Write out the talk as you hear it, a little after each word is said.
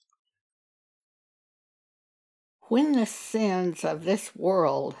When the sins of this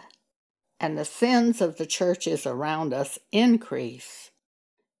world and the sins of the churches around us increase,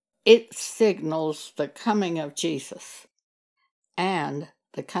 it signals the coming of Jesus and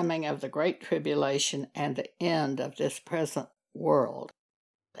the coming of the Great Tribulation and the end of this present world.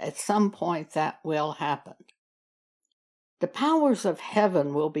 At some point that will happen. The powers of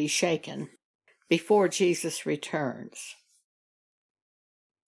heaven will be shaken before Jesus returns.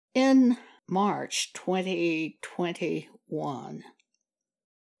 In March 2021,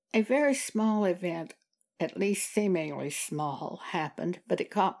 a very small event, at least seemingly small, happened, but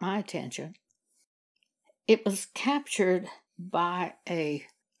it caught my attention. It was captured by a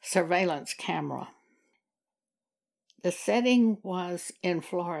surveillance camera. The setting was in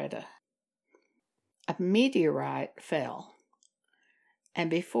Florida. A meteorite fell, and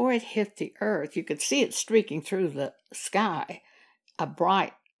before it hit the earth, you could see it streaking through the sky, a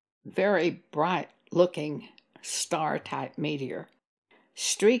bright, very bright-looking star-type meteor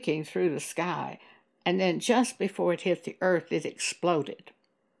streaking through the sky, and then just before it hit the earth, it exploded.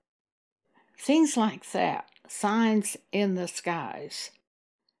 Things like that, signs in the skies,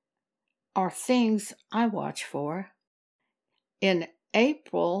 are things I watch for. In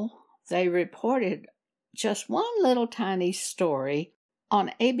April, they reported just one little tiny story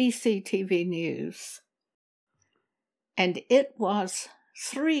on ABC TV News, and it was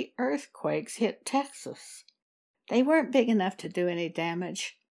 3 earthquakes hit Texas. They weren't big enough to do any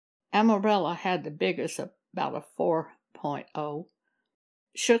damage. Amarillo had the biggest, about a 4.0.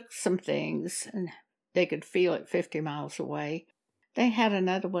 Shook some things, and they could feel it 50 miles away. They had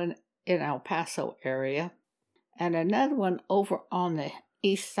another one in El Paso area, and another one over on the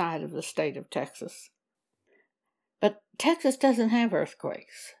east side of the state of Texas. But Texas doesn't have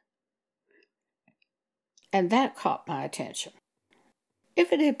earthquakes. And that caught my attention.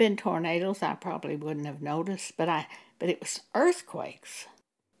 If it had been tornadoes, I probably wouldn't have noticed, but it was earthquakes.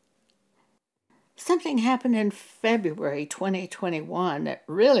 Something happened in February 2021 that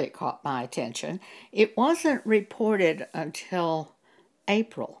really caught my attention. It wasn't reported until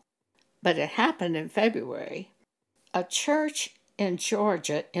April, but it happened in February. A church in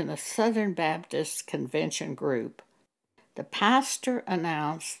Georgia in the Southern Baptist Convention group, the pastor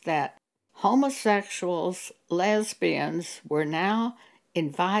announced that homosexuals, lesbians were now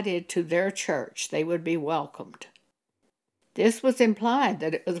invited to their church. They would be welcomed. This was implied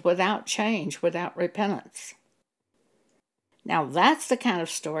that it was without change, without repentance. Now that's the kind of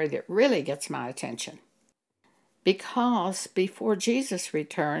story that really gets my attention. Because before Jesus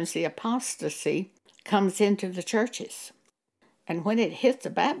returns, the apostasy comes into the churches. And when it hit the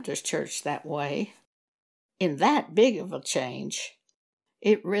Baptist church that way, in that big of a change,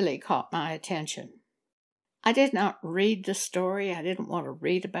 it really caught my attention. I did not read the story. I didn't want to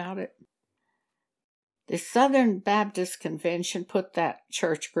read about it. The Southern Baptist Convention put that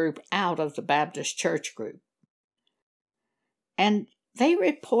church group out of the Baptist church group. And they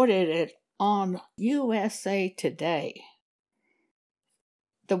reported it on USA Today.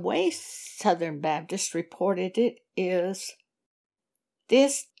 The way Southern Baptist reported it is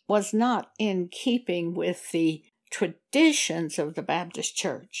this was not in keeping with the traditions of the Baptist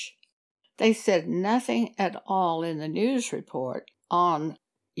church. They said nothing at all in the news report on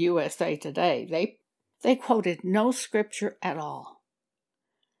USA Today. They quoted no scripture at all.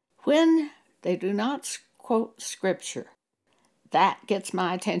 When they do not quote scripture, that gets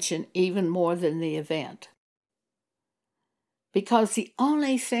my attention even more than the event. Because the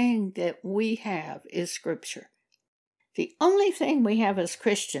only thing that we have is scripture. The only thing we have as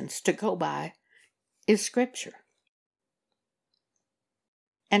Christians to go by is scripture.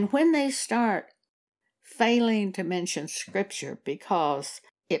 And when they start failing to mention scripture because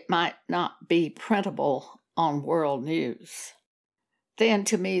it might not be printable on world news, then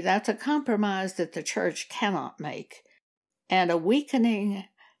to me that's a compromise that the church cannot make, and a weakening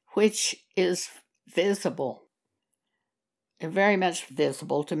which is visible, very much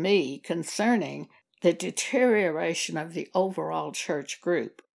visible to me, concerning the deterioration of the overall church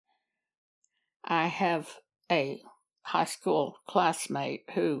group. I have a high school classmate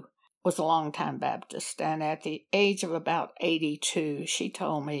who was a longtime Baptist, and at the age of about 82, she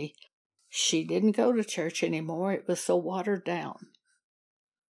told me she didn't go to church anymore. It was so watered down.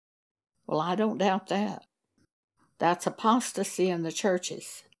 Well, I don't doubt that. That's apostasy in the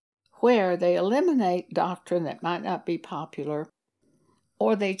churches, where they eliminate doctrine that might not be popular,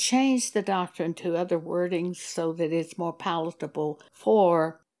 or they change the doctrine to other wordings so that it's more palatable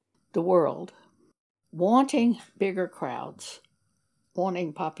for the world, wanting bigger crowds,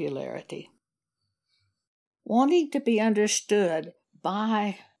 wanting popularity, wanting to be understood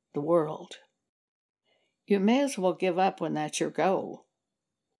by the world. you may as well give up when that's your goal.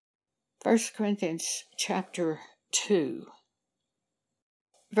 1 Corinthians chapter 2,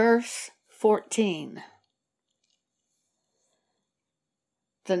 verse 14.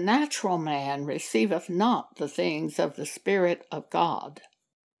 The natural man receiveth not the things of the Spirit of God,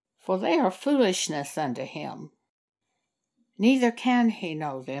 for they are foolishness unto him. Neither can he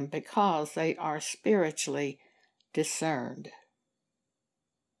know them, because they are spiritually discerned.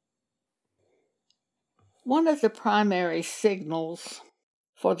 One of the primary signals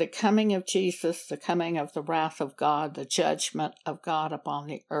for the coming of Jesus, the coming of the wrath of God, the judgment of God upon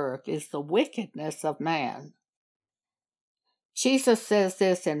the earth, is the wickedness of man. Jesus says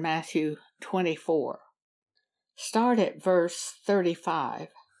this in Matthew 24. Start at verse 35.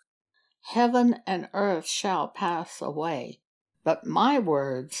 Heaven and earth shall pass away, but my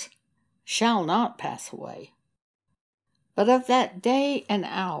words shall not pass away. But of that day and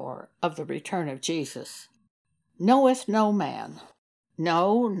hour of the return of Jesus knoweth no man,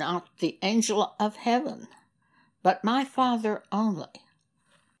 no, not the angel of heaven, but my Father only.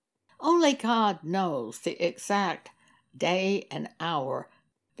 Only God knows the exact day and hour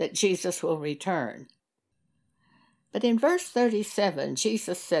that Jesus will return. But in verse 37,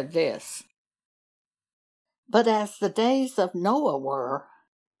 Jesus said this, But as the days of Noah were,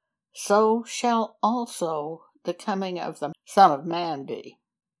 so shall also the coming of the Son of Man be.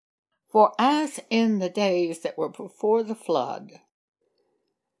 For as in the days that were before the flood,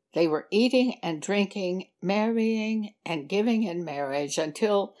 they were eating and drinking, marrying and giving in marriage,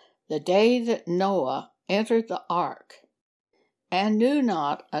 until the day that Noah entered the ark, and knew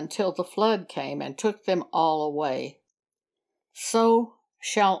not until the flood came and took them all away. So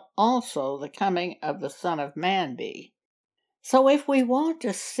shall also the coming of the Son of Man be. So if we want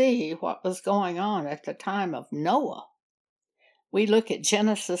to see what was going on at the time of Noah, we look at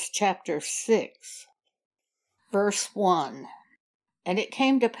Genesis chapter 6, verse 1. And it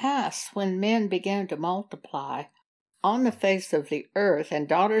came to pass, when men began to multiply on the face of the earth, and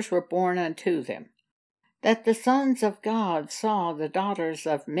daughters were born unto them, that the sons of God saw the daughters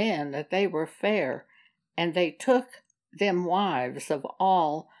of men, that they were fair, and they took them wives of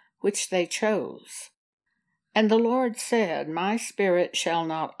all which they chose. And the Lord said, My spirit shall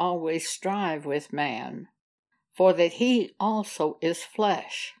not always strive with man, for that he also is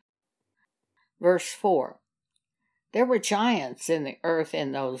flesh. Verse 4. There were giants in the earth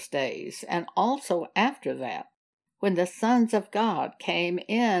in those days, and also after that, when the sons of God came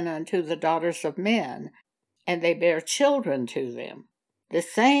in unto the daughters of men, and they bare children to them. The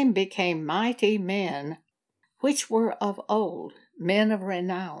same became mighty men, which were of old, men of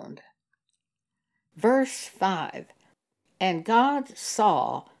renown. Verse 5. And God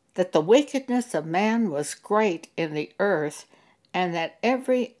saw that the wickedness of man was great in the earth, and that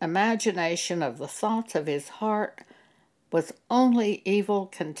every imagination of the thoughts of his heart was only evil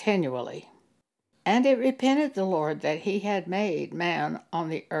continually. And it repented the Lord that he had made man on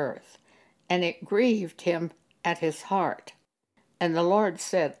the earth, and it grieved him at his heart. And the Lord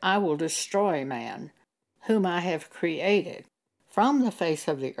said, I will destroy man, whom I have created, from the face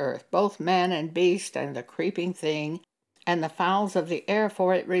of the earth, both man and beast, and the creeping thing, and the fowls of the air,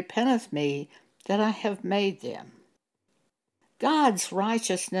 for it repenteth me that I have made them. God's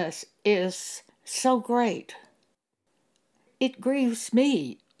righteousness is so great. It grieves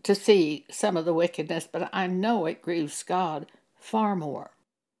me to see some of the wickedness, but I know it grieves God far more.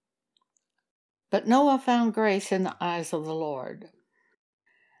 But Noah found grace in the eyes of the Lord.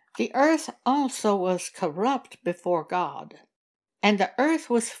 The earth also was corrupt before God, and the earth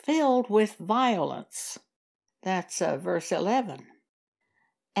was filled with violence. That's verse 11.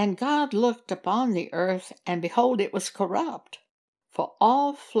 And God looked upon the earth, and behold, it was corrupt, for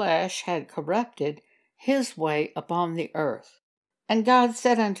all flesh had corrupted his way upon the earth. And God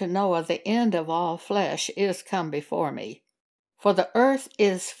said unto Noah, The end of all flesh is come before me, for the earth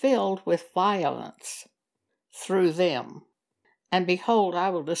is filled with violence through them. And behold, I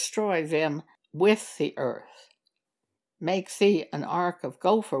will destroy them with the earth. Make thee an ark of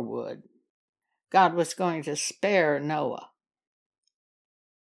gopher wood. God was going to spare Noah.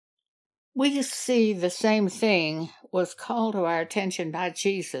 We see the same thing was called to our attention by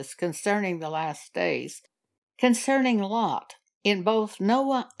Jesus concerning the last days, concerning Lot. In both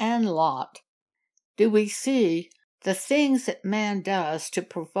Noah and Lot do we see the things that man does to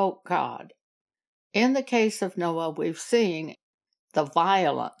provoke God. In the case of Noah, we've seen the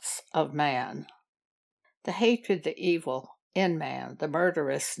violence of man, the hatred, the evil in man, the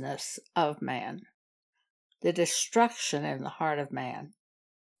murderousness of man, the destruction in the heart of man.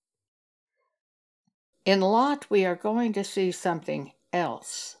 In Lot, we are going to see something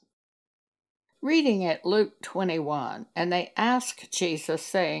else. Reading at Luke 21, and they asked Jesus,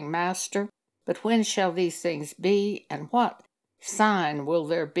 saying, Master, but when shall these things be, and what sign will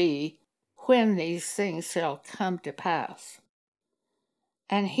there be when these things shall come to pass?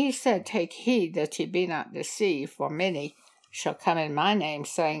 And he said, Take heed that ye be not deceived, for many shall come in my name,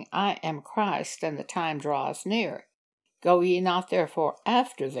 saying, I am Christ, and the time draweth near. Go ye not therefore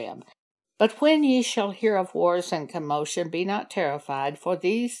after them. But when ye shall hear of wars and commotion, be not terrified, for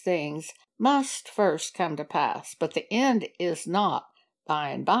these things must first come to pass, but the end is not by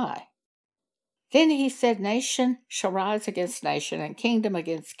and by. Then he said, Nation shall rise against nation, and kingdom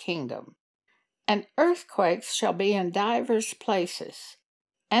against kingdom. And earthquakes shall be in divers places,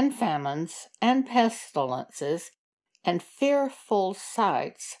 and famines, and pestilences, and fearful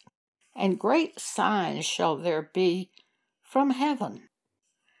sights, and great signs shall there be from heaven.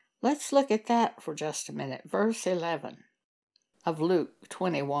 Let's look at that for just a minute. Verse 11 of Luke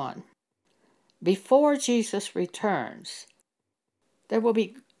 21. Before Jesus returns, there will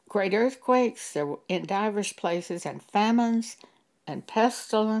be great earthquakes in divers places, and famines, and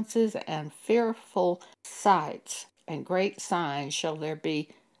pestilences, and fearful sights, and great signs shall there be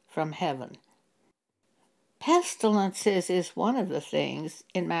from heaven. Pestilences is one of the things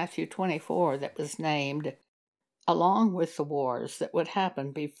in Matthew 24 that was named along with the wars that would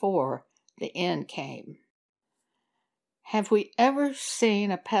happen before the end came. Have we ever seen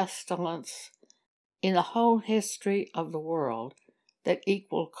a pestilence in the whole history of the world that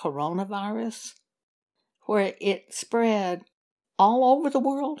equaled coronavirus, where it spread all over the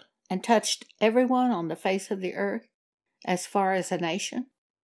world and touched everyone on the face of the earth as far as a nation?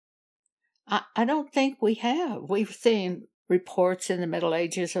 I don't think we have. We've seen reports in the Middle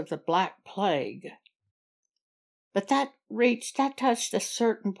Ages of the Black Plague, but that touched a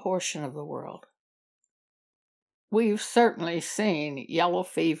certain portion of the world. We've certainly seen yellow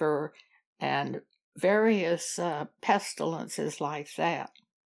fever and various pestilences like that,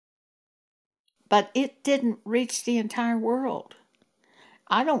 but it didn't reach the entire world.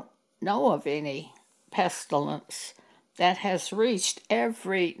 I don't know of any pestilence that has reached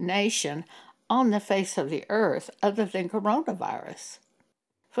every nation on the face of the earth other than coronavirus.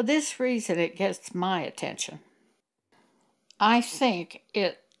 For this reason, it gets my attention. I think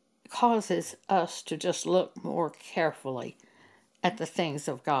it causes us to just look more carefully at the things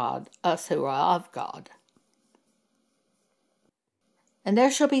of God, us who are of God. And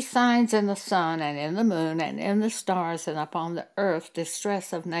there shall be signs in the sun, and in the moon, and in the stars, and upon the earth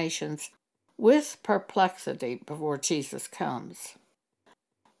distress of nations, with perplexity before Jesus comes.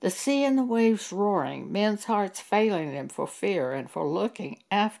 The sea and the waves roaring, men's hearts failing them for fear and for looking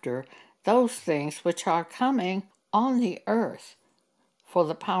after those things which are coming on the earth, for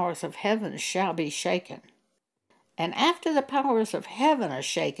the powers of heaven shall be shaken. And after the powers of heaven are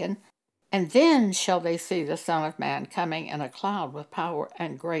shaken, and then shall they see the Son of Man coming in a cloud with power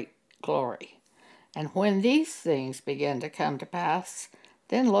and great glory. And when these things begin to come to pass,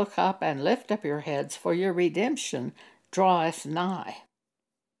 then look up and lift up your heads, for your redemption draweth nigh.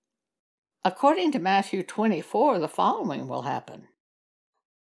 According to Matthew 24, the following will happen.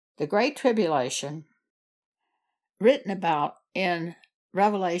 The Great Tribulation, written about in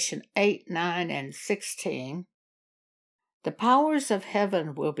Revelation 8, 9, and 16, the powers of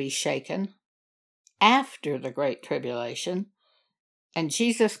heaven will be shaken after the Great Tribulation, and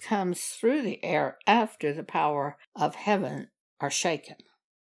Jesus comes through the air after the power of heaven are shaken.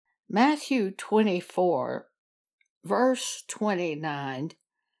 Matthew 24, verse 29,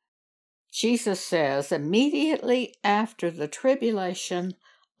 Jesus says, immediately after the tribulation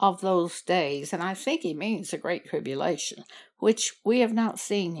of those days, and I think he means the Great Tribulation, which we have not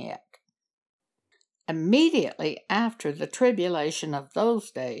seen yet. Immediately after the tribulation of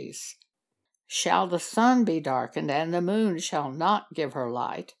those days shall the sun be darkened, and the moon shall not give her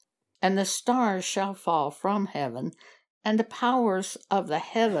light, and the stars shall fall from heaven, and the powers of the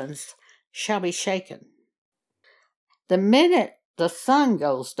heavens shall be shaken. The minute the sun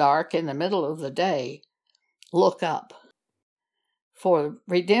goes dark in the middle of the day, look up. For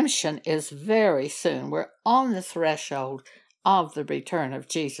redemption is very soon. We're on the threshold of the return of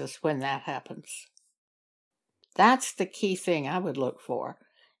Jesus when that happens. That's the key thing I would look for.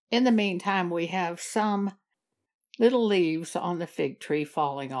 In the meantime, we have some little leaves on the fig tree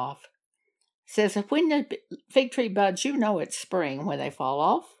falling off. It says, if when the fig tree buds, you know it's spring. When they fall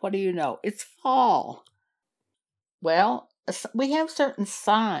off, what do you know? It's fall. Well, we have certain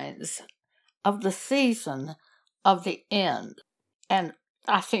signs of the season of the end. And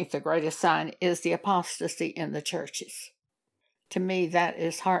I think the greatest sign is the apostasy in the churches. To me, that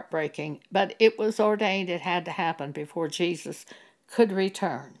is heartbreaking, but it was ordained, it had to happen before Jesus could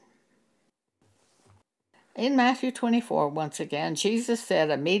return. In Matthew 24, once again, Jesus said,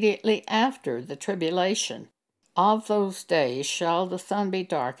 immediately after the tribulation of those days shall the sun be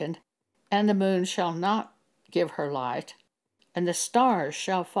darkened, and the moon shall not give her light, and the stars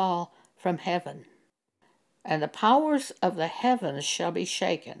shall fall from heaven, and the powers of the heavens shall be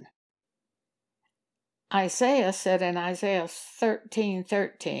shaken. Isaiah said in Isaiah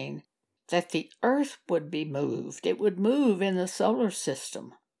 13:13 that the earth would be moved. It would move in the solar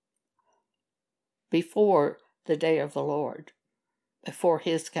system before the day of the Lord, before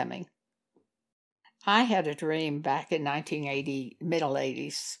his coming. I had a dream back in 1980, middle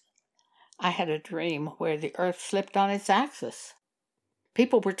 80s. I had a dream where the earth slipped on its axis.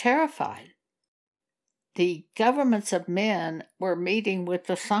 People were terrified. The governments of men were meeting with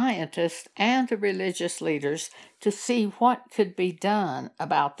the scientists and the religious leaders to see what could be done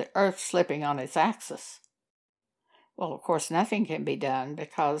about the earth slipping on its axis. Well, of course, nothing can be done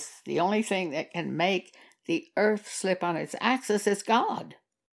because the only thing that can make the earth slip on its axis is God.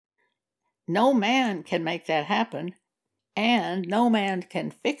 No man can make that happen, and no man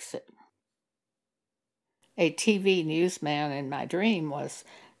can fix it. A TV newsman in my dream was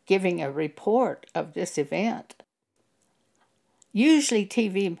giving a report of this event. Usually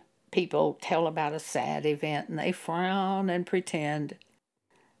TV people tell about a sad event and they frown and pretend.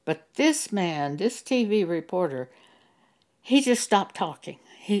 But this man, this TV reporter, he just stopped talking.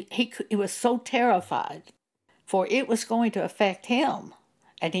 He was so terrified, for it was going to affect him,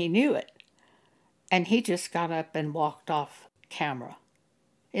 and he knew it. And he just got up and walked off camera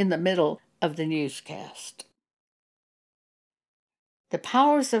in the middle of the newscast. The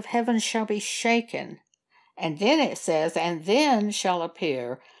powers of heaven shall be shaken. And then it says, and then shall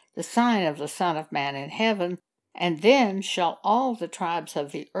appear the sign of the Son of Man in heaven, and then shall all the tribes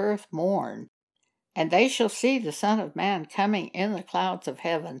of the earth mourn. And they shall see the Son of Man coming in the clouds of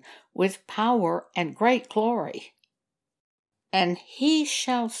heaven with power and great glory. And he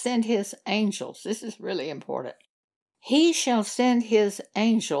shall send his angels. This is really important. He shall send his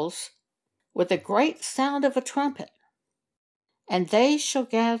angels with a great sound of a trumpet. And they shall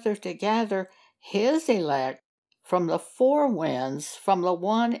gather together his elect from the four winds, from the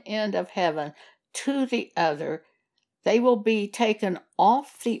one end of heaven to the other. They will be taken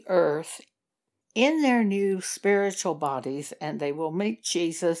off the earth in their new spiritual bodies, and they will meet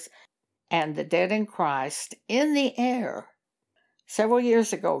Jesus and the dead in Christ in the air. Several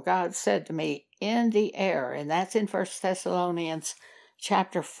years ago, God said to me, in the air, and that's in 1 Thessalonians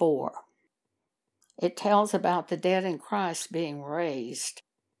chapter 4. It tells about the dead in Christ being raised.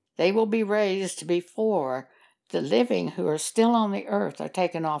 They will be raised before the living who are still on the earth are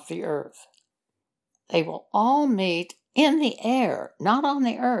taken off the earth. They will all meet in the air, not on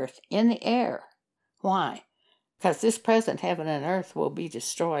the earth, in the air. Why? Because this present heaven and earth will be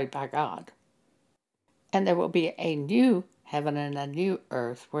destroyed by God. And there will be a new heaven and a new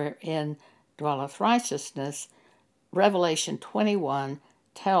earth wherein dwelleth righteousness. Revelation 21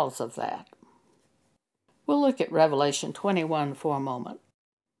 tells of that. We'll look at Revelation 21 for a moment.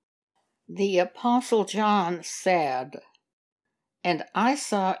 The Apostle John said, and I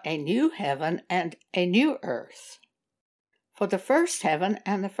saw a new heaven and a new earth. For the first heaven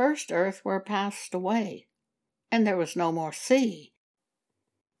and the first earth were passed away, and there was no more sea.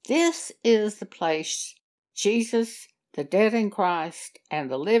 This is the place Jesus, the dead in Christ, and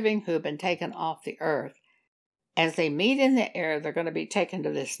the living who have been taken off the earth. As they meet in the air, they're going to be taken to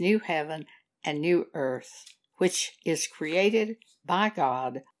this new heaven and new earth, which is created by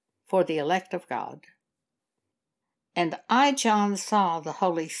God for the elect of God. And I, John, saw the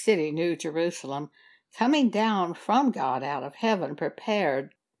holy city, New Jerusalem, coming down from God out of heaven,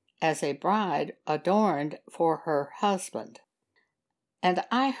 prepared as a bride adorned for her husband. And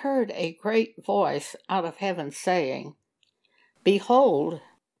I heard a great voice out of heaven saying, Behold,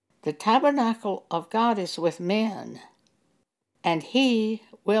 the tabernacle of God is with men, and he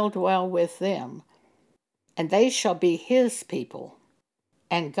will dwell with them, and they shall be his people,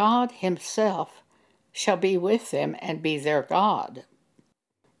 and God himself shall be with them and be their God.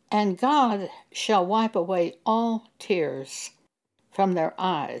 And God shall wipe away all tears from their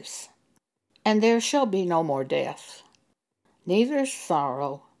eyes, and there shall be no more death, neither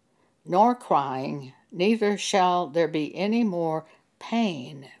sorrow, nor crying, neither shall there be any more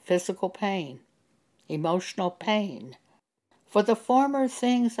pain, physical pain, emotional pain, for the former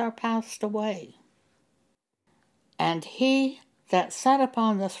things are passed away. And he that sat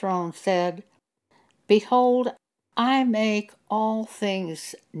upon the throne said, Behold, I make all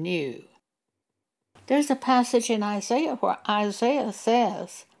things new. There's a passage in Isaiah where Isaiah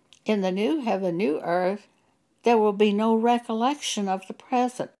says, in the new heaven, new earth, there will be no recollection of the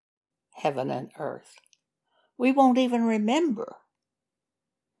present heaven and earth. we won't even remember.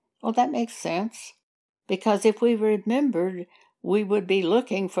 Well, that makes sense, because if we remembered, we would be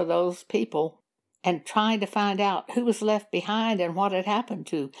looking for those people and trying to find out who was left behind and what had happened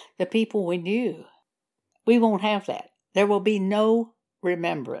to the people we knew. We won't have that. There will be no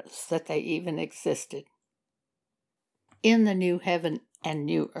remembrance that they even existed in the new heaven and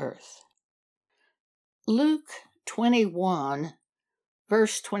new earth. Luke 21,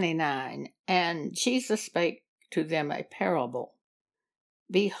 verse 29, and Jesus spake to them a parable.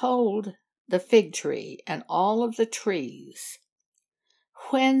 Behold the fig tree and all of the trees.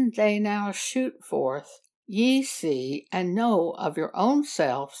 When they now shoot forth, ye see and know of your own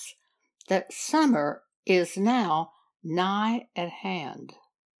selves that summer is now nigh at hand.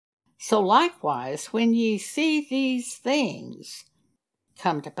 So likewise, when ye see these things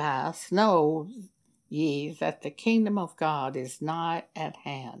come to pass, know ye that the kingdom of God is nigh at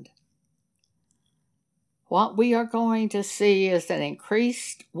hand. What we are going to see is an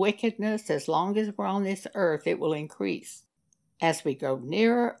increased wickedness. As long as we're on this earth, it will increase as we go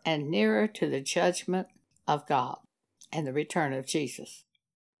nearer and nearer to the judgment of God and the return of Jesus.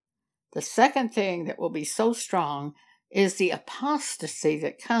 The second thing that will be so strong is the apostasy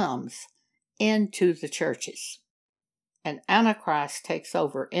that comes into the churches. And Antichrist takes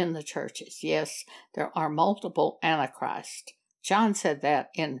over in the churches. Yes, there are multiple Antichrists. John said that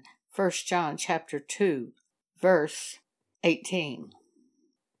in 1 John chapter 2, verse 18.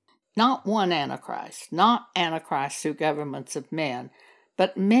 Not one Antichrist, not Antichrist through governments of men,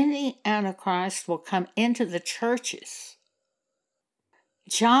 but many Antichrists will come into the churches.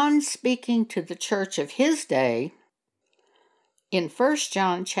 John, speaking to the church of his day, in 1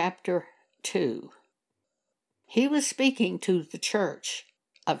 John chapter 2, he was speaking to the church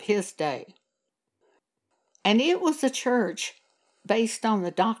of his day. And it was a church based on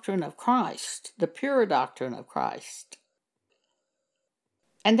the doctrine of Christ, the pure doctrine of Christ.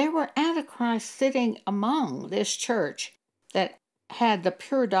 And there were antichrists sitting among this church that had the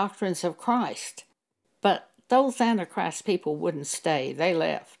pure doctrines of Christ. But those antichrist people wouldn't stay. They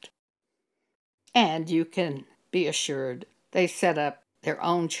left. And you can be assured they set up their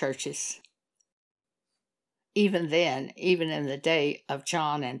own churches. Even then, even in the day of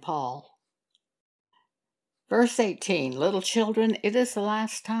John and Paul. Verse 18, little children, it is the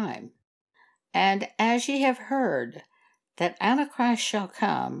last time. And as ye have heard that Antichrist shall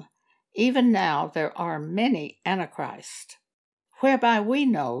come, even now there are many Antichrists, whereby we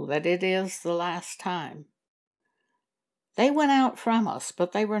know that it is the last time. They went out from us,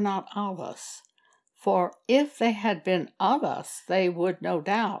 but they were not of us. For if they had been of us, they would no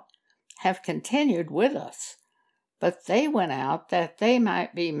doubt have continued with us. But they went out that they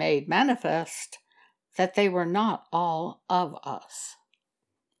might be made manifest that they were not all of us.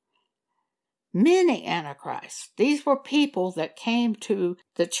 Many antichrists. These were people that came to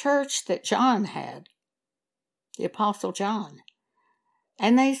the church that John had, the Apostle John.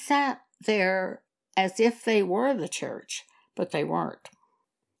 And they sat there as if they were the church, but they weren't.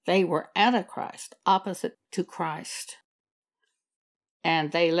 They were antichrist, opposite to Christ.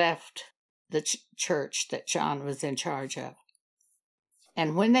 And they left the church that John was in charge of.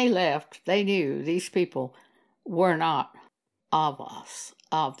 And when they left, they knew these people were not of us,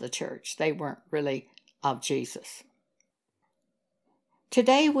 of the church. They weren't really of Jesus.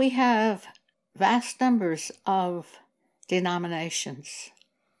 Today we have vast numbers of denominations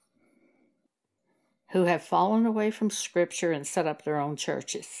who have fallen away from Scripture and set up their own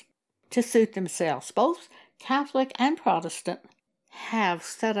churches to suit themselves. Both Catholic and Protestant have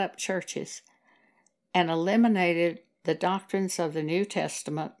set up churches and eliminated the doctrines of the New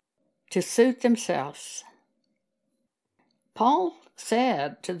Testament to suit themselves. Paul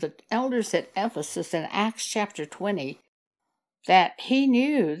said to the elders at Ephesus in Acts chapter 20 that he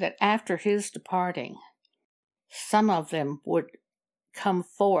knew that after his departing, some of them would come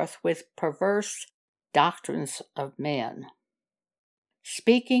forth with perverse doctrines of men,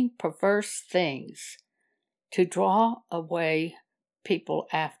 speaking perverse things to draw away people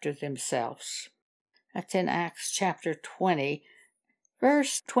after themselves. That's in Acts chapter 20,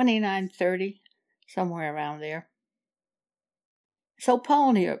 verse 29-30, somewhere around there. So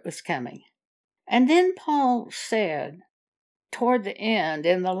Paul knew it was coming. And then Paul said, toward the end,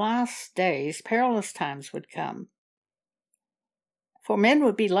 in the last days, perilous times would come. For men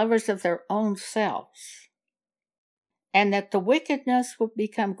would be lovers of their own selves, and that the wickedness would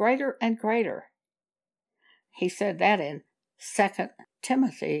become greater and greater. He said that in 2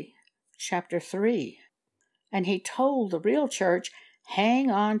 Timothy chapter 3. And he told the real church, hang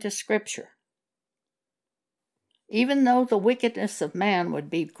on to Scripture. Even though the wickedness of man would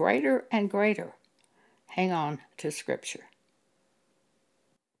be greater and greater, hang on to Scripture.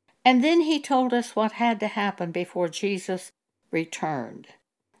 And then he told us what had to happen before Jesus returned.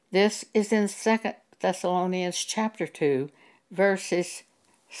 This is in 2 Thessalonians chapter 2, verses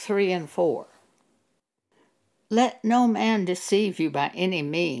 3 and 4. Let no man deceive you by any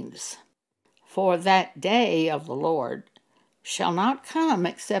means, for that day of the Lord shall not come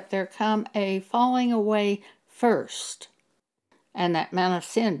except there come a falling away first, and that man of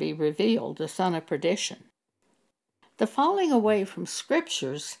sin be revealed, the son of perdition. The falling away from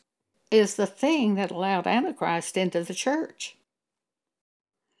Scriptures is the thing that allowed Antichrist into the church.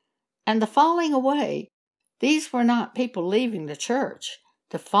 And the falling away, these were not people leaving the church.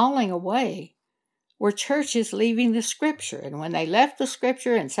 The falling away were churches leaving the Scripture. And when they left the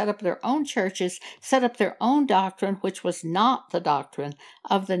Scripture and set up their own churches, set up their own doctrine, which was not the doctrine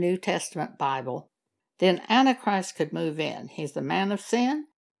of the New Testament Bible, then Antichrist could move in. He's the man of sin,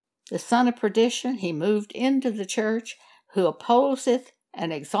 the son of perdition. He moved into the church, who opposeth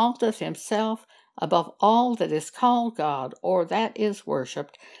and exalteth himself above all that is called God, or that is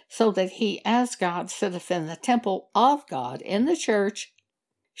worshipped, so that he as God sitteth in the temple of God in the church,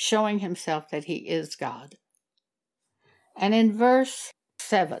 showing himself that he is God. And in verse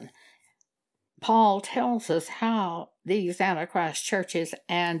 7, Paul tells us how these Antichrist churches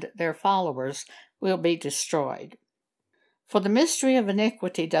and their followers will be destroyed. For the mystery of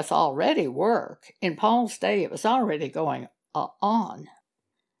iniquity doth already work. In Paul's day it was already going on.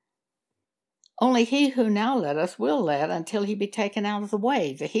 Only he who now letteth will let until he be taken out of the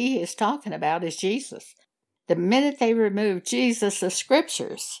way. The he is talking about is Jesus. The minute they removed Jesus, the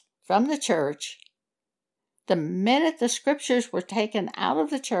Scriptures, from the church, the minute the Scriptures were taken out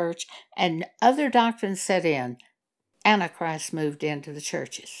of the church and other doctrines set in, Antichrist moved into the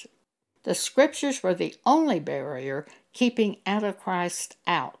churches. The Scriptures were the only barrier keeping Antichrist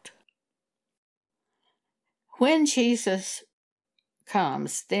out. When Jesus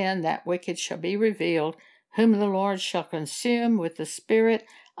comes, then that wicked shall be revealed, whom the Lord shall consume with the spirit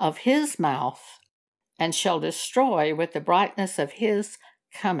of his mouth, and shall destroy with the brightness of his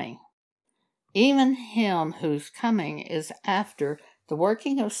coming. Even him whose coming is after the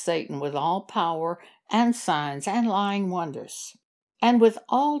working of Satan with all power and signs and lying wonders, and with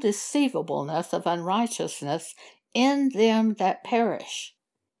all deceivableness of unrighteousness in them that perish,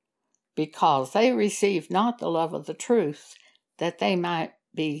 because they receive not the love of the truth, that they might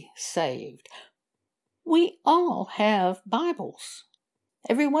be saved. We all have Bibles.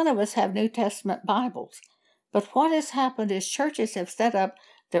 Every one of us have New Testament Bibles. But what has happened is churches have set up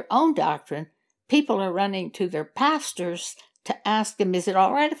their own doctrine. People are running to their pastors to ask them, is it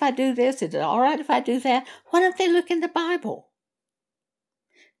all right if I do this? Is it all right if I do that? Why don't they look in the Bible?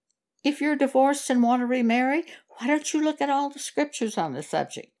 If you're divorced and want to remarry, why don't you look at all the Scriptures on the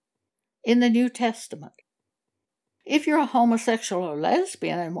subject in the New Testament? If you're a homosexual or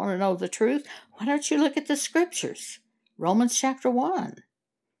lesbian and want to know the truth, why don't you look at the Scriptures? Romans chapter 1,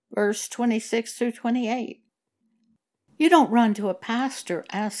 verse 26 through 28. You don't run to a pastor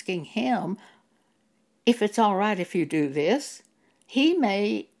asking him if it's all right if you do this. He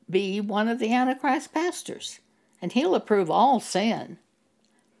may be one of the Antichrist pastors, and he'll approve all sin,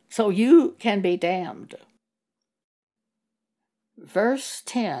 so you can be damned. Verse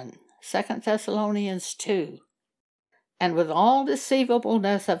 10, 2 Thessalonians 2. And with all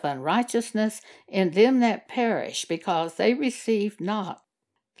deceivableness of unrighteousness in them that perish, because they received not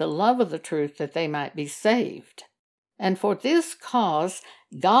the love of the truth, that they might be saved. And for this cause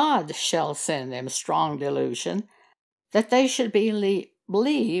God shall send them strong delusion, that they should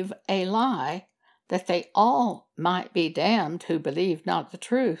believe a lie, that they all might be damned who believed not the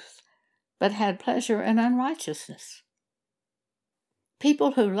truth, but had pleasure in unrighteousness.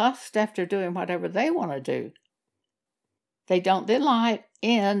 People who lust after doing whatever they want to do, they don't delight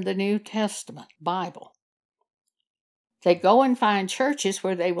in the New Testament Bible. They go and find churches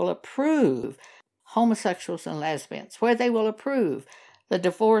where they will approve homosexuals and lesbians, where they will approve the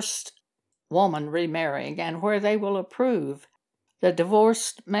divorced woman remarrying, and where they will approve the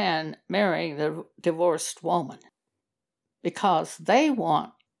divorced man marrying the divorced woman, because they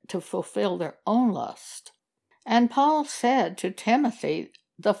want to fulfill their own lust. And Paul said to Timothy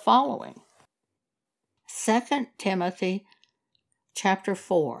the following, 2 Timothy chapter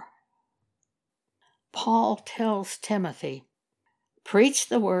 4. Paul tells Timothy, preach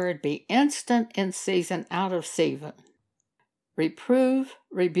the word, be instant in season, out of season. Reprove,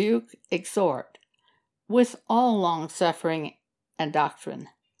 rebuke, exhort, with all longsuffering and doctrine.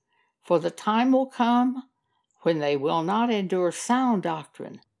 For the time will come when they will not endure sound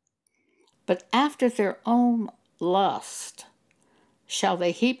doctrine, but after their own lust shall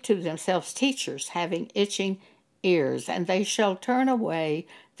they heap to themselves teachers having itching ears, and they shall turn away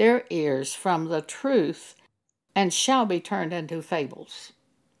their ears from the truth and shall be turned into fables.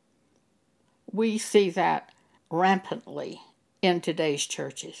 We see that rampantly in today's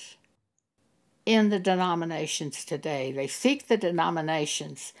churches. In the denominations today, they seek the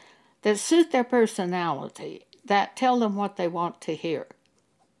denominations that suit their personality, that tell them what they want to hear.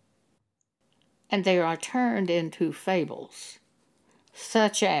 And they are turned into fables,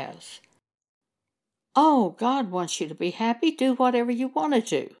 such as, oh, God wants you to be happy, do whatever you want to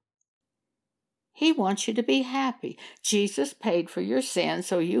do. He wants you to be happy. Jesus paid for your sins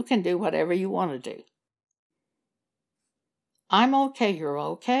so you can do whatever you want to do. I'm okay, you're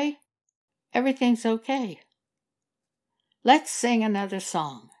okay. Everything's okay. Let's sing another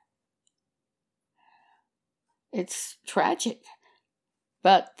song. It's tragic,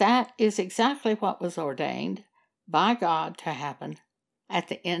 but that is exactly what was ordained by God to happen at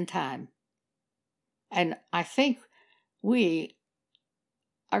the end time. And I think we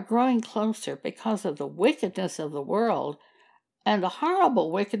are growing closer because of the wickedness of the world and the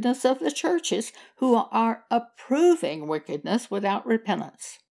horrible wickedness of the churches who are approving wickedness without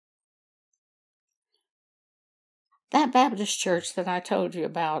repentance. That Baptist church that I told you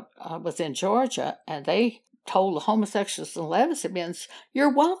about was in Georgia, and they told the homosexuals and lesbians,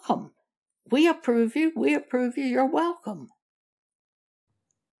 you're welcome. We approve you, you're welcome.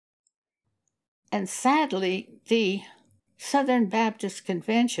 And sadly, the Southern Baptist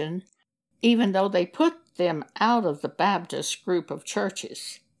Convention, even though they put them out of the Baptist group of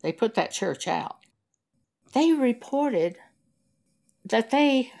churches, they put that church out, they reported that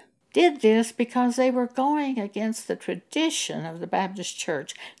they did this because they were going against the tradition of the Baptist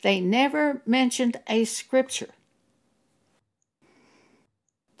church. They never mentioned a scripture.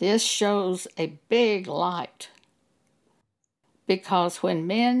 This shows a big light, because when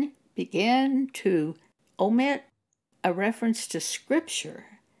men begin to omit a reference to scripture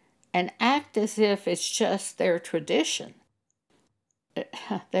and act as if it's just their tradition,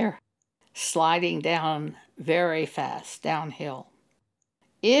 they're sliding down very fast, downhill.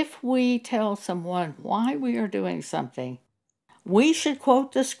 If we tell someone why we are doing something, we should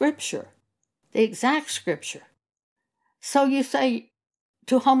quote the scripture, the exact scripture. So you say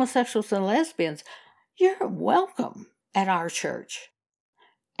to homosexuals and lesbians, you're welcome at our church.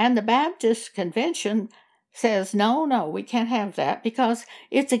 And the Baptist Convention says, no, we can't have that because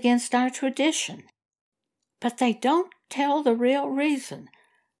it's against our tradition. But they don't tell the real reason.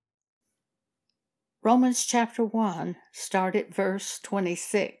 Romans chapter 1, start at verse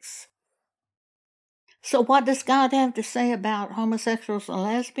 26. So what does God have to say about homosexuals and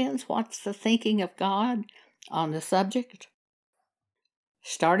lesbians? What's the thinking of God on the subject?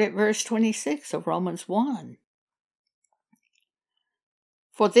 Start at verse 26 of Romans 1.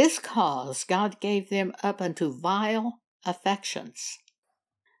 For this cause God gave them up unto vile affections.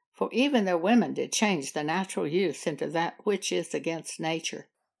 For even their women did change the natural use into that which is against nature.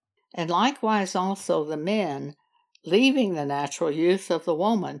 And likewise also the men, leaving the natural use of the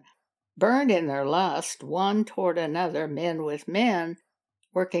woman, burned in their lust one toward another, men with men,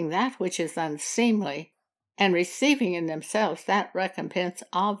 working that which is unseemly, and receiving in themselves that recompense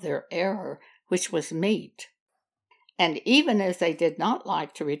of their error which was meet. And even as they did not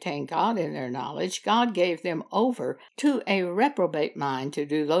like to retain God in their knowledge, God gave them over to a reprobate mind to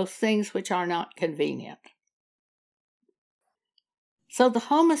do those things which are not convenient. So the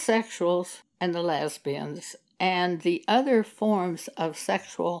homosexuals and the lesbians and the other forms of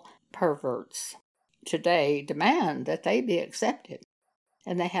sexual perverts today demand that they be accepted.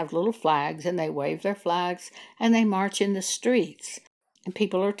 And they have little flags, and they wave their flags, and they march in the streets, and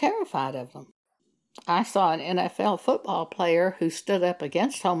people are terrified of them. I saw an NFL football player who stood up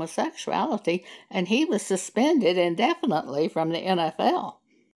against homosexuality, and he was suspended indefinitely from the NFL.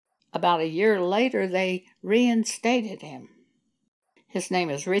 About a year later, they reinstated him. His name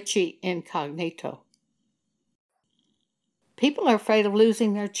is Richie Incognito. People are afraid of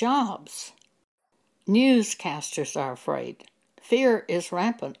losing their jobs. Newscasters are afraid. Fear is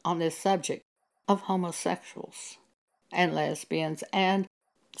rampant on this subject of homosexuals and lesbians and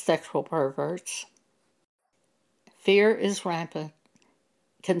sexual perverts. Fear is rampant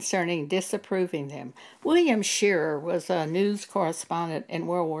concerning disapproving them. William Shearer was a news correspondent in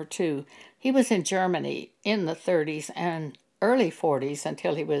World War II. He was in Germany in the 30s and early 40s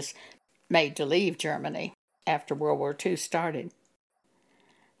until he was made to leave Germany after World War II started.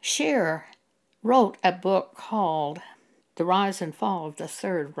 Shearer wrote a book called The Rise and Fall of the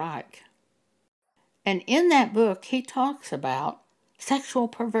Third Reich. And in that book, he talks about sexual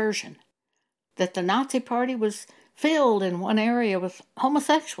perversion, that the Nazi Party was filled in one area with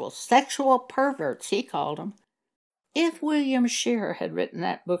homosexuals, sexual perverts, he called them. If William Shearer had written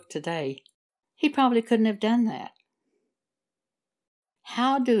that book today, he probably couldn't have done that.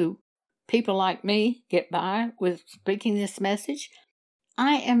 How do people like me get by with speaking this message?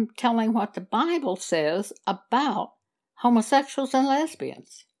 I am telling what the Bible says about homosexuals and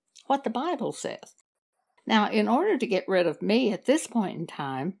lesbians. What the Bible says. Now, in order to get rid of me at this point in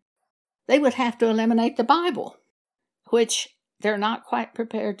time, they would have to eliminate the Bible, which they're not quite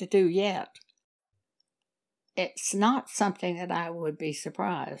prepared to do yet. It's not something that I would be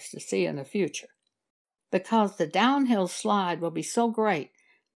surprised to see in the future, because the downhill slide will be so great,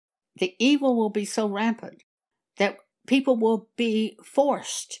 the evil will be so rampant, that people will be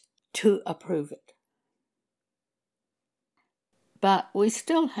forced to approve it. But we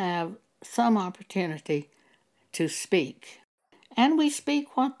still have some opportunity to speak. And we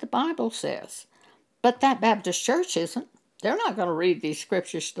speak what the Bible says. But that Baptist church isn't. They're not going to read these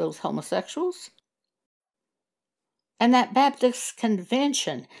scriptures to those homosexuals. And that Baptist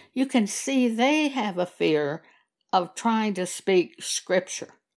convention, you can see they have a fear of trying to speak scripture.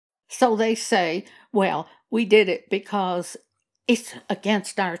 So they say, well, we did it because it's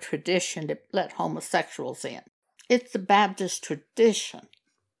against our tradition to let homosexuals in. It's the Baptist tradition.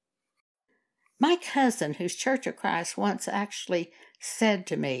 My cousin, who's Church of Christ, once actually said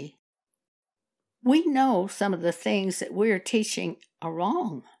to me, we know some of the things that we're teaching are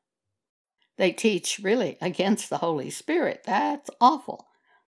wrong. They teach really against the Holy Spirit. That's awful.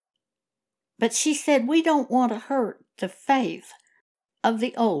 But she said, we don't want to hurt the faith of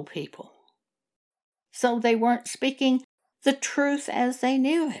the old people. So they weren't speaking the truth as they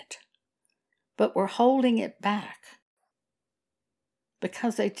knew it, but were holding it back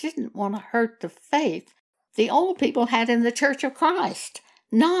because they didn't want to hurt the faith the old people had in the Church of Christ,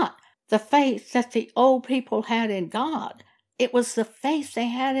 not the faith that the old people had in God. It was the faith they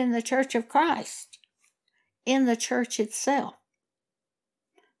had in the Church of Christ, in the church itself.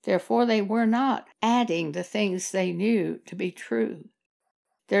 Therefore, they were not adding the things they knew to be true.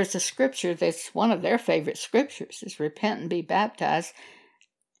 There's a scripture that's one of their favorite scriptures, is repent and be baptized,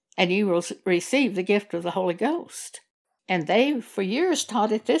 and you will receive the gift of the Holy Ghost. And they, for years,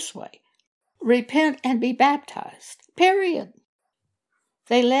 taught it this way. Repent and be baptized, period.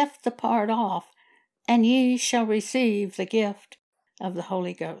 They left the part off, and ye shall receive the gift of the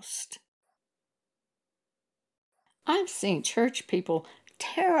Holy Ghost. I've seen church people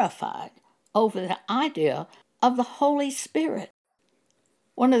terrified over the idea of the Holy Spirit,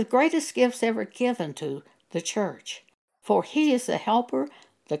 one of the greatest gifts ever given to the church, for he is the helper,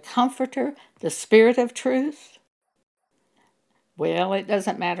 the comforter, the Spirit of truth. Well, it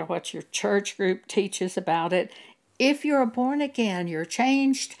doesn't matter what your church group teaches about it. If you're born again, you're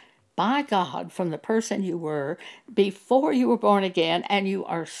changed by God from the person you were before you were born again, and you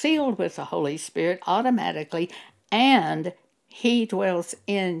are sealed with the Holy Spirit automatically, and he dwells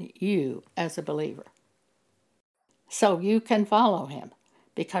in you as a believer. So you can follow him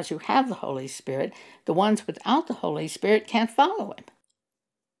because you have the Holy Spirit. The ones without the Holy Spirit can't follow him.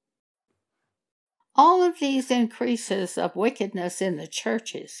 All of these increases of wickedness in the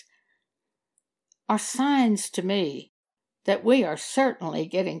churches are signs to me that we are certainly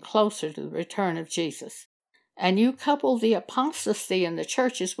getting closer to the return of Jesus. And you couple the apostasy in the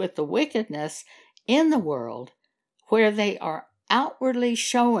churches with the wickedness in the world, where they are outwardly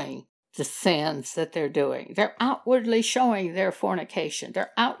showing the sins that they're doing. They're outwardly showing their fornication.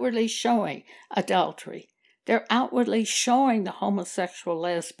 They're outwardly showing adultery. They're outwardly showing the homosexual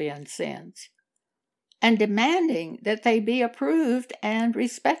lesbian sins, and demanding that they be approved and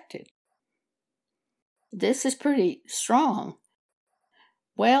respected. This is pretty strong.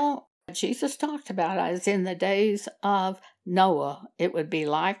 Well, Jesus talked about it as in the days of Noah. It would be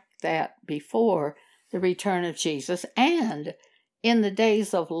like that before the return of Jesus. And in the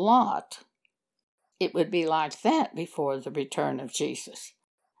days of Lot, it would be like that before the return of Jesus.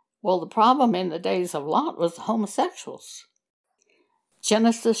 Well, the problem in the days of Lot was the homosexuals.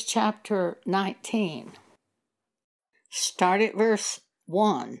 Genesis chapter 19. Start at verse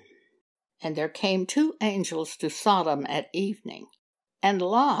 1. And there came 2 angels to Sodom at evening, and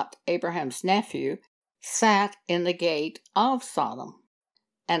Lot, Abraham's nephew, sat in the gate of Sodom.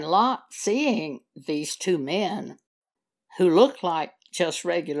 And Lot, seeing these 2 men, who looked like just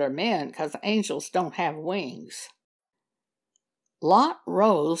regular men, because angels don't have wings, Lot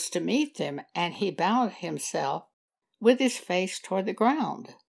rose to meet them, and he bowed himself with his face toward the ground.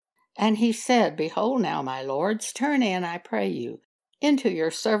 And he said, Behold now, my lords, turn in, I pray you, into your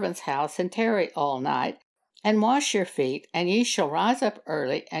servant's house, and tarry all night, and wash your feet, and ye shall rise up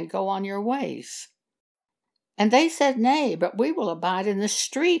early, and go on your ways. And they said, Nay, but we will abide in the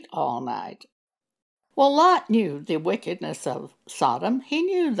street all night. Well, Lot knew the wickedness of Sodom. He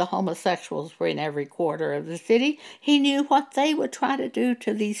knew the homosexuals were in every quarter of the city. He knew what they would try to do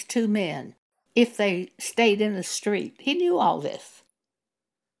to these two men if they stayed in the street. He knew all this.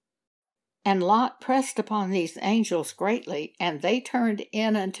 And Lot pressed upon these angels greatly, and they turned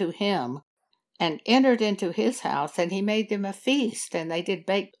in unto him, and entered into his house, and he made them a feast, and they did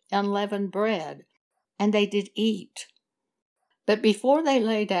bake unleavened bread, and they did eat. But before they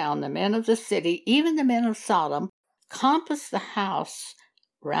lay down, the men of the city, even the men of Sodom, compassed the house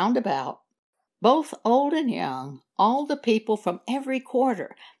round about, both old and young, all the people from every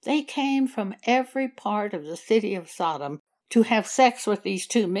quarter. They came from every part of the city of Sodom to have sex with these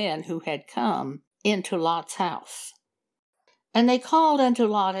two men who had come into Lot's house. And they called unto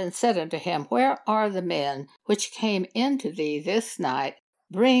Lot and said unto him, Where are the men which came into thee this night?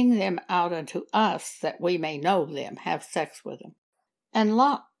 Bring them out unto us, that we may know them, have sex with them. And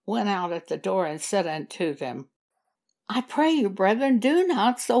Lot went out at the door and said unto them, I pray you, brethren, do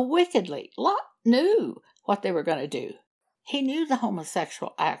not so wickedly. Lot knew what they were going to do. He knew the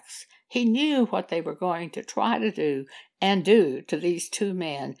homosexual acts. He knew what they were going to try to do and do to these two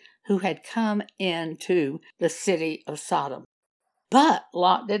men who had come into the city of Sodom. But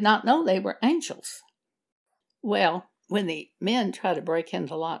Lot did not know they were angels. Well, when the men tried to break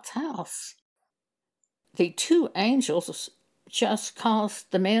into Lot's house, the two angels just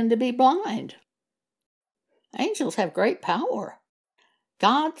caused the men to be blind. Angels have great power.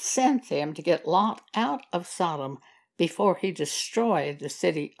 God sent them to get Lot out of Sodom before he destroyed the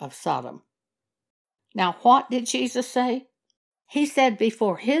city of Sodom. Now, what did Jesus say? He said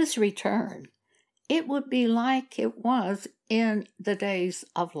before his return, it would be like it was in the days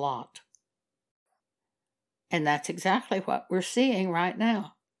of Lot. And that's exactly what we're seeing right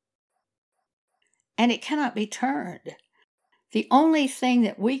now. And it cannot be turned. The only thing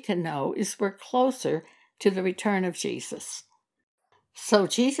that we can know is we're closer to the return of Jesus. So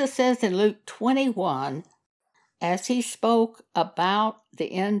Jesus says in Luke 21, as he spoke about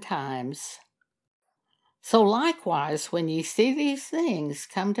the end times, so likewise, when ye see these things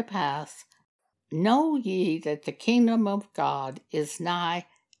come to pass, know ye that the kingdom of God is nigh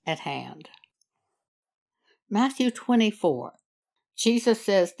at hand. Matthew 24, Jesus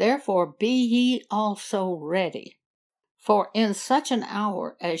says, Therefore be ye also ready, for in such an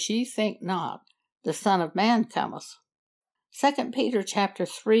hour as ye think not, the Son of Man cometh. 2 Peter chapter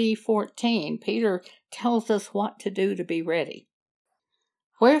 3:14, Peter tells us what to do to be ready.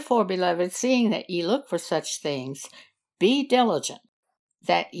 Wherefore, beloved, seeing that ye look for such things, be diligent,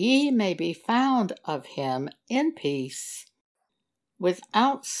 that ye may be found of him in peace,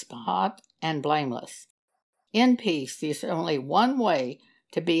 without spot and blameless. In peace, there's only one way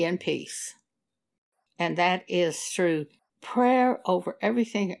to be in peace, and that is through prayer over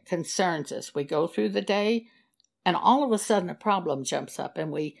everything that concerns us. We go through the day, and all of a sudden a problem jumps up,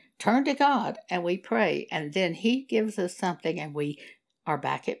 and we turn to God and we pray, and then he gives us something and we are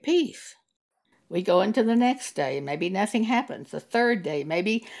back at peace. We go into the next day, maybe nothing happens. The third day,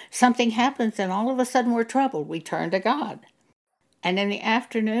 maybe something happens and all of a sudden we're troubled. We turn to God. And in the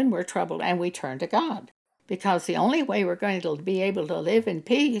afternoon we're troubled and we turn to God. Because the only way we're going to be able to live in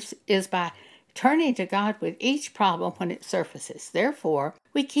peace is by turning to God with each problem when it surfaces. Therefore,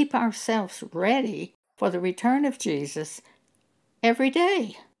 we keep ourselves ready for the return of Jesus every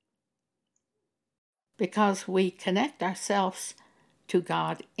day, because we connect ourselves to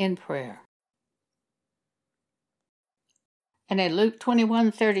God in prayer. And in Luke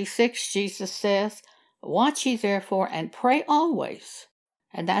 21:36, Jesus says, Watch ye therefore and pray always.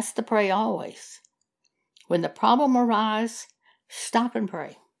 And that's the pray always. When the problem arises, stop and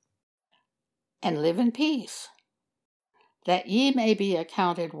pray. And live in peace, that ye may be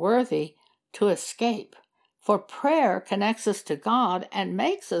accounted worthy to escape. For prayer connects us to God and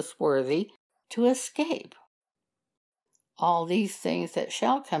makes us worthy to escape all these things that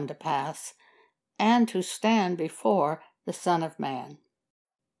shall come to pass, and to stand before the Son of Man.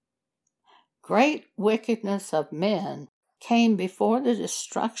 Great wickedness of men came before the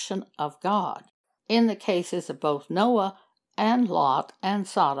destruction of God, in the cases of both Noah and Lot and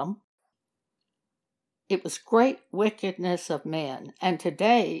Sodom. It was great wickedness of men, and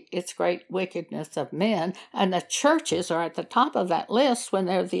today it's great wickedness of men, and the churches are at the top of that list when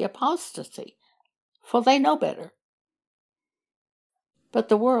they're the apostasy, for they know better. But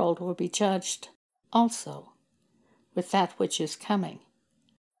the world will be judged also with that which is coming.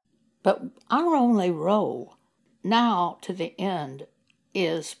 But our only role now to the end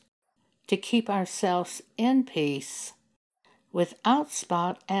is to keep ourselves in peace, without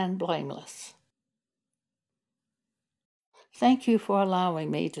spot and blameless. Thank you for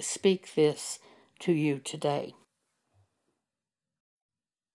allowing me to speak this to you today.